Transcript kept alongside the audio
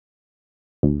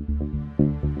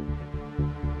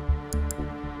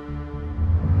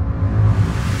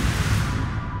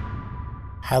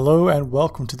Hello and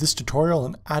welcome to this tutorial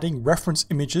on adding reference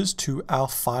images to our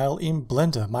file in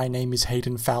Blender. My name is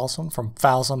Hayden Falzon from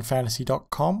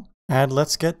falzonfantasy.com and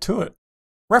let's get to it.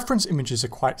 Reference images are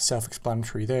quite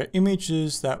self-explanatory. They're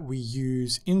images that we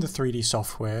use in the 3D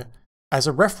software as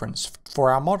a reference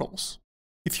for our models.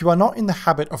 If you are not in the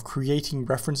habit of creating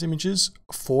reference images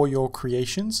for your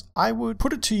creations, I would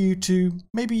put it to you to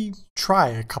maybe try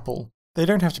a couple. They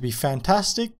don't have to be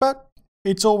fantastic, but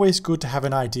it's always good to have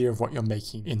an idea of what you're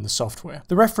making in the software.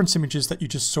 The reference images that you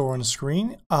just saw on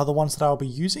screen are the ones that I'll be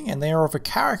using, and they are of a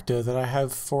character that I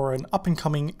have for an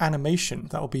up-and-coming animation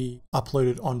that will be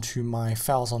uploaded onto my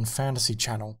Falzon Fantasy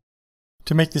channel.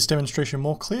 To make this demonstration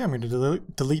more clear, I'm going to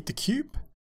delete the cube,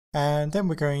 and then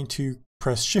we're going to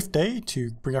press Shift-A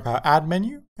to bring up our Add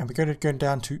menu, and we're going to go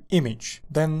down to Image.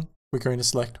 Then we're going to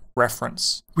select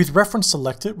Reference. With Reference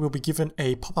selected, we'll be given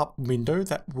a pop-up window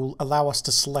that will allow us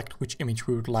to select which image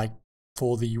we would like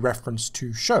for the reference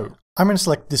to show. I'm going to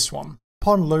select this one.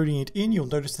 Upon loading it in, you'll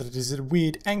notice that it is at a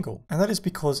weird angle, and that is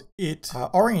because it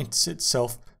orients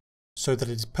itself so that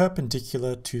it is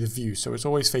perpendicular to the view, so it's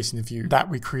always facing the view that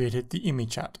we created the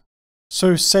image at.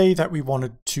 So say that we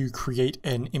wanted to create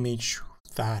an image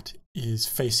that is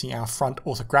facing our front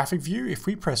orthographic view. If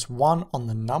we press 1 on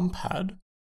the numpad,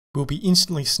 will be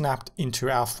instantly snapped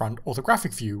into our front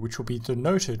orthographic view, which will be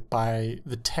denoted by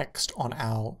the text on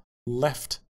our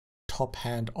left top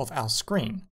hand of our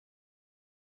screen.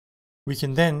 We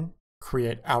can then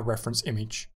create our reference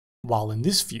image while in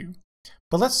this view.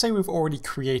 But let's say we've already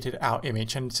created our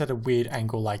image and it's at a weird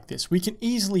angle like this. We can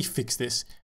easily fix this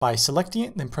by selecting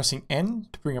it and then pressing N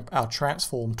to bring up our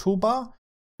transform toolbar,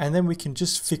 and then we can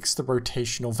just fix the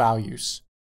rotational values.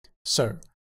 So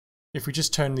if we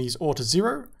just turn these all to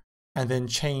 0, and then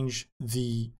change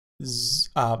the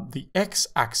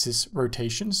x-axis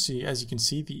rotation. See, as you can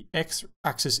see, the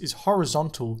x-axis is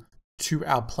horizontal to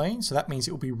our plane, so that means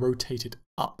it will be rotated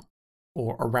up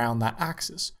or around that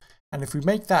axis. And if we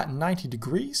make that 90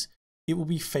 degrees, it will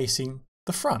be facing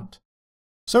the front.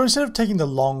 So instead of taking the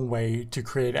long way to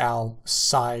create our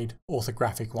side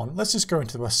orthographic one, let's just go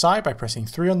into the side by pressing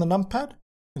 3 on the numpad,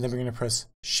 and then we're going to press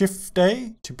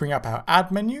Shift-A to bring up our Add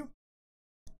menu.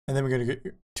 And then we're going to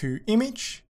go to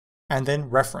Image and then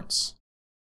Reference.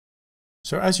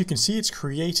 So as you can see, it's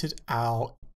created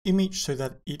our image so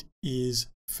that it is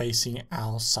facing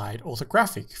our side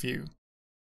orthographic view.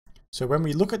 So when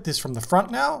we look at this from the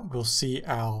front now, we'll see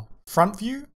our front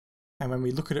view. And when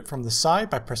we look at it from the side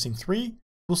by pressing 3,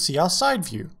 we'll see our side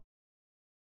view.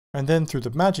 And then through the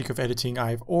magic of editing,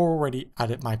 I've already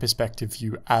added my perspective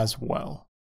view as well.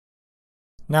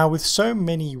 Now with so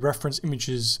many reference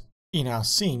images in our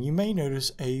scene, you may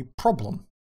notice a problem.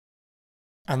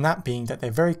 And that being that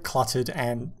they're very cluttered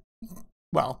and,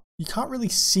 well, you can't really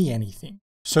see anything.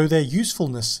 So their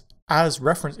usefulness as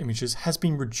reference images has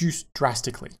been reduced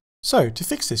drastically. So to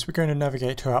fix this, we're going to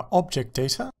navigate to our object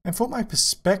data. And for my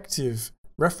perspective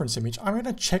reference image, I'm going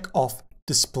to check off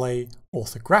display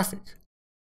orthographic.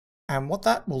 And what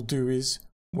that will do is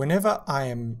whenever I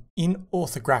am in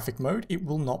orthographic mode, it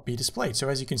will not be displayed. So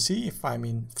as you can see, if I'm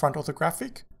in front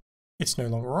orthographic, it's no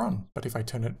longer on, but if I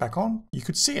turn it back on, you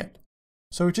could see it.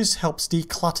 So it just helps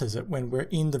declutters it when we're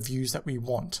in the views that we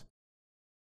want.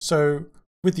 So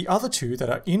with the other two that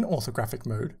are in orthographic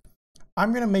mode,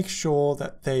 I'm going to make sure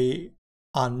that they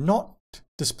are not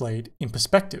displayed in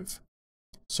perspective.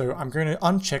 So I'm going to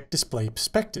uncheck display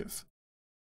perspective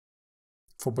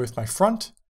for both my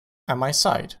front and my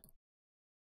side.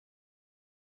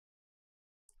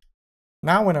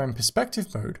 Now when I'm in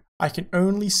perspective mode, I can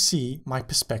only see my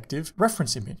perspective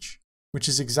reference image, which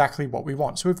is exactly what we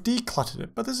want. So we've decluttered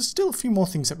it, but there's still a few more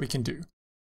things that we can do.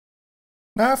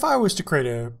 Now if I was to create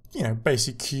a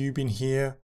basic cube in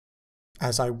here,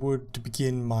 as I would to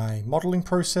begin my modeling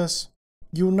process,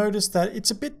 you'll notice that it's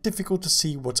a bit difficult to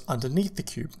see what's underneath the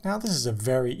cube. Now this is a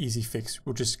very easy fix.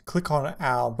 We'll just click on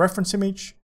our reference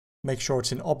image, make sure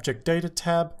it's in Object Data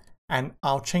tab, and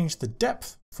I'll change the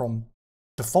depth from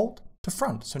default to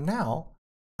front. So now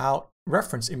our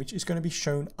reference image is going to be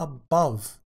shown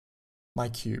above my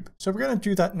cube. So we're going to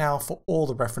do that now for all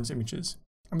the reference images.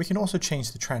 And we can also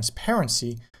change the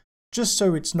transparency just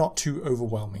so it's not too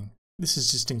overwhelming. This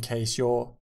is just in case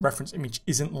your reference image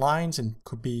isn't lines and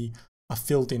could be a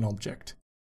filled in object.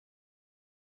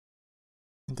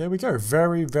 And there we go.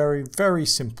 Very, very, very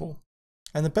simple.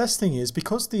 And the best thing is,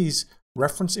 because these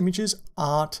reference images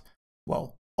aren't,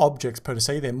 well, objects per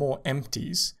se, they're more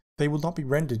empties, they will not be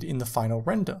rendered in the final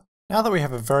render. Now that we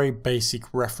have a very basic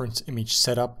reference image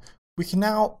setup, we can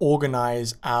now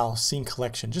organize our scene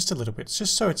collection just a little bit,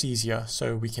 just so it's easier.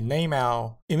 So we can name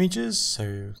our images,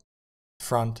 so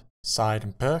front, side,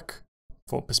 and perk.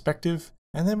 for perspective.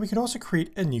 And then we can also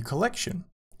create a new collection.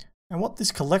 And what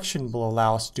this collection will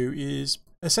allow us to do is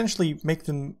essentially make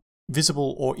them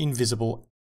visible or invisible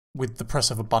with the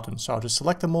press of a button. So I'll just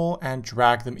select them all and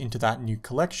drag them into that new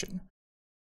collection.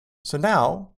 So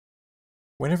now,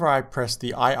 whenever I press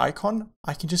the eye icon,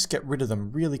 I can just get rid of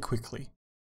them really quickly.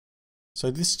 So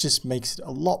this just makes it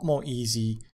a lot more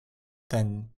easy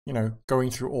than, going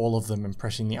through all of them and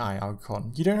pressing the eye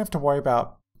icon. You don't have to worry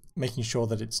about making sure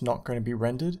that it's not going to be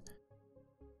rendered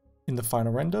in the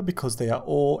final render because they are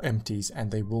all empties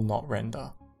and they will not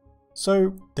render.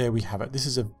 So there we have it. This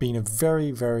has been a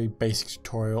very, very basic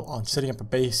tutorial on setting up a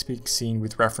basic scene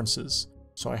with references.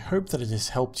 So I hope that it has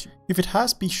helped you. If it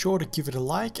has, be sure to give it a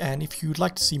like, and if you'd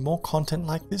like to see more content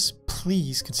like this,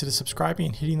 please consider subscribing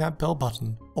and hitting that bell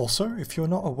button. Also, if you're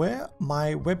not aware,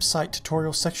 my website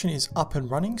tutorial section is up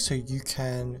and running, so you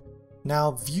can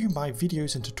now view my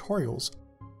videos and tutorials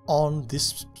on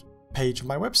this page of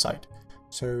my website.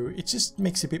 So it just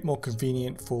makes it a bit more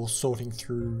convenient for sorting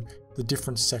through the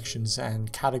different sections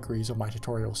and categories of my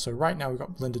tutorials. So right now we've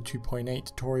got Blender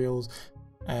 2.8 tutorials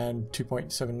and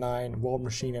 2.79 World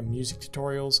Machine and music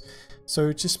tutorials. So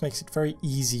it just makes it very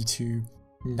easy to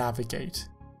navigate,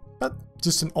 but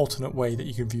just an alternate way that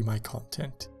you can view my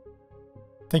content.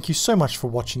 Thank you so much for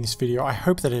watching this video. I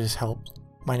hope that it has helped.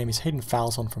 My name is Hayden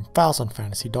Falzon from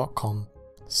falzonfantasy.com,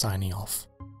 signing off.